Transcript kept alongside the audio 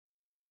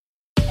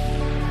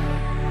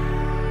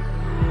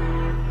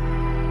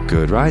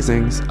Good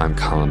Risings, I'm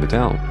Colin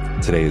Bedell.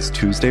 Today is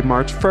Tuesday,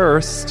 March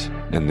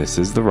 1st, and this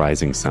is The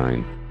Rising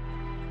Sign.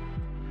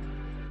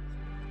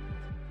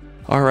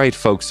 All right,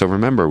 folks, so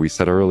remember we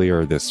said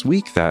earlier this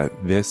week that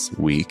this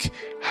week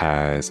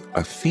has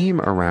a theme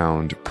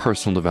around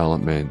personal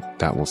development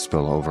that will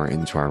spill over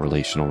into our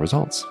relational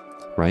results,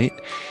 right?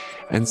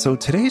 And so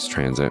today's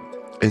transit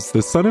is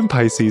the Sun in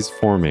Pisces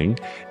forming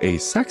a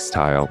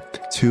sextile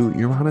to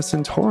Uranus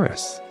and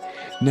Taurus.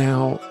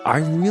 Now, I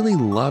really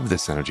love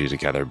this energy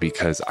together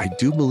because I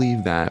do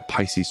believe that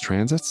Pisces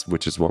transits,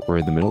 which is what we're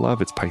in the middle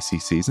of, it's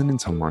Pisces season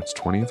until March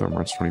 20th or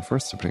March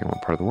 21st, depending on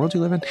what part of the world you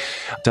live in,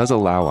 does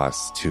allow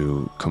us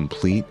to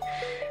complete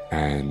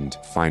and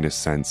find a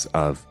sense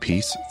of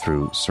peace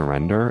through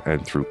surrender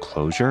and through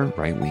closure,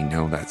 right? We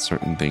know that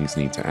certain things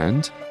need to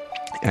end.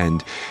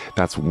 And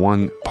that's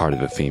one part of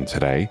the theme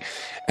today.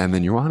 And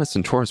then Uranus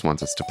and Taurus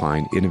wants us to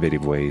find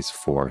innovative ways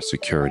for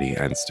security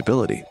and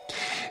stability.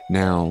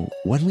 Now,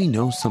 when we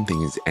know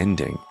something is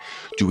ending,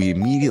 do we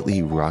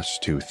immediately rush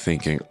to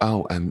thinking,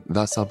 oh, and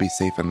thus I'll be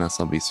safe and thus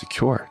I'll be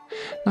secure?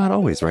 Not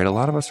always, right? A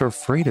lot of us are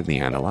afraid of the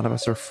end. A lot of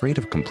us are afraid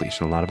of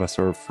completion. A lot of us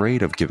are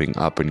afraid of giving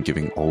up and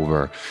giving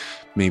over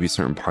maybe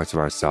certain parts of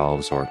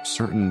ourselves or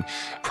certain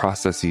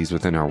processes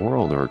within our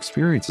world or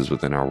experiences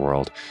within our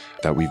world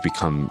that we've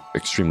become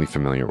extremely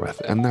familiar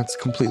with. And that's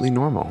completely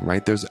normal,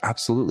 right? There's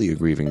absolutely a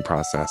grieving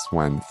process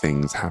when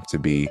things have to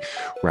be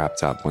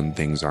wrapped up, when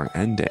things are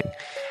ending.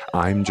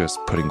 I'm just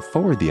putting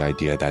forward the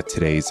idea that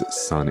today's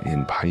Sun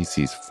in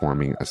Pisces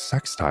forming a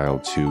sextile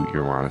to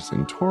Uranus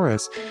and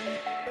Taurus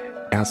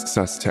asks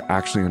us to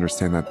actually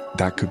understand that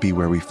that could be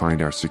where we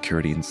find our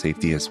security and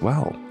safety as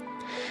well.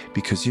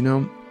 Because, you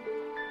know,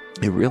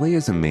 it really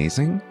is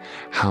amazing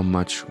how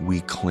much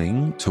we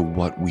cling to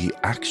what we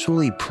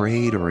actually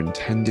prayed or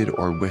intended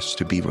or wished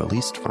to be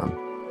released from.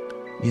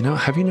 You know,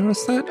 have you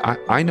noticed that?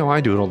 I know I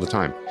do it all the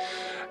time.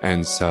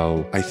 And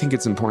so I think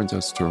it's important to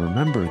us to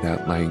remember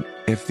that, like,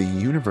 if the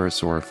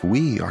universe or if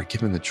we are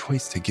given the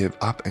choice to give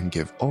up and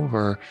give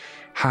over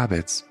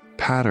habits,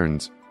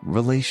 patterns,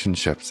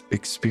 relationships,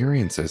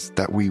 experiences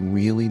that we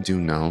really do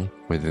know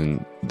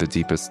within the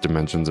deepest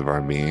dimensions of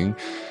our being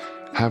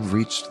have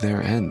reached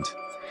their end,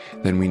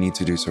 then we need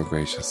to do so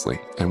graciously.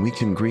 And we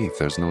can grieve,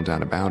 there's no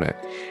doubt about it.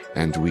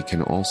 And we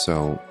can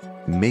also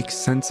make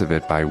sense of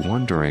it by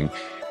wondering,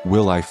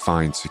 will I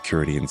find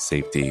security and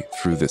safety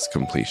through this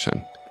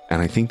completion?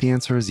 And I think the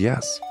answer is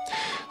yes.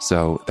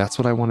 So that's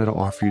what I wanted to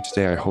offer you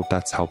today. I hope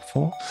that's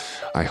helpful.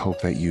 I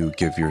hope that you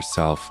give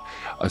yourself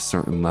a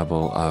certain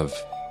level of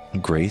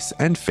grace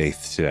and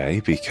faith today,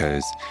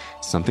 because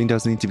something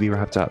does need to be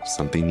wrapped up.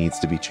 Something needs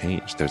to be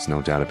changed. There's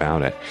no doubt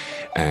about it.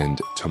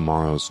 And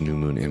tomorrow's new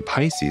moon in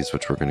Pisces,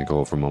 which we're going to go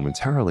over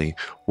momentarily,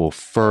 will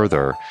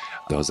further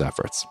those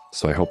efforts.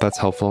 So I hope that's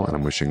helpful, and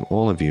I'm wishing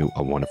all of you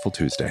a wonderful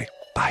Tuesday.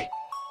 Bye.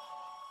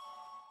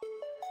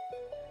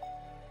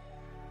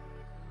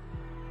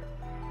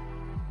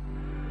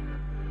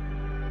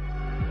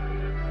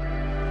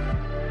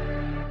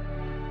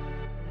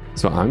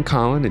 So I'm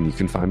Colin, and you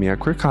can find me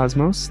at Queer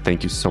Cosmos.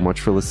 Thank you so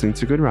much for listening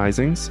to Good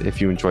Risings. If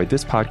you enjoyed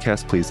this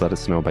podcast, please let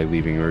us know by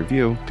leaving a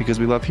review,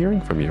 because we love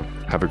hearing from you.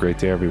 Have a great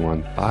day,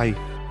 everyone. Bye.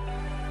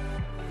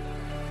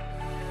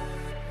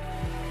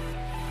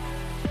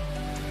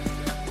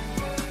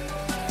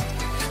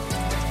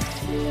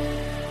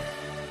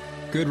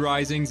 Good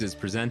Risings is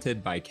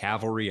presented by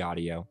Cavalry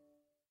Audio.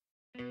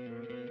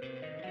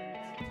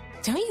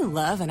 Don't you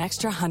love an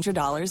extra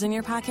 $100 in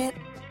your pocket?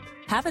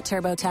 Have a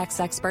TurboTax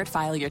expert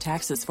file your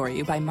taxes for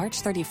you by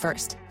March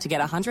 31st to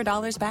get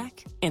 $100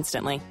 back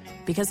instantly.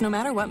 Because no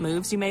matter what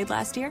moves you made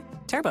last year,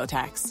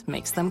 TurboTax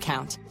makes them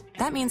count.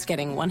 That means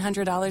getting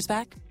 $100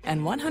 back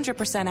and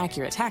 100%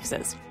 accurate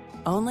taxes,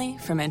 only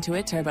from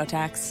Intuit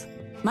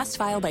TurboTax. Must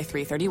file by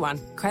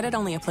 3/31. Credit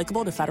only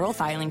applicable to federal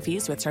filing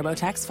fees with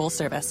TurboTax full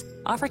service.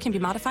 Offer can be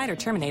modified or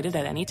terminated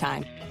at any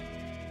time.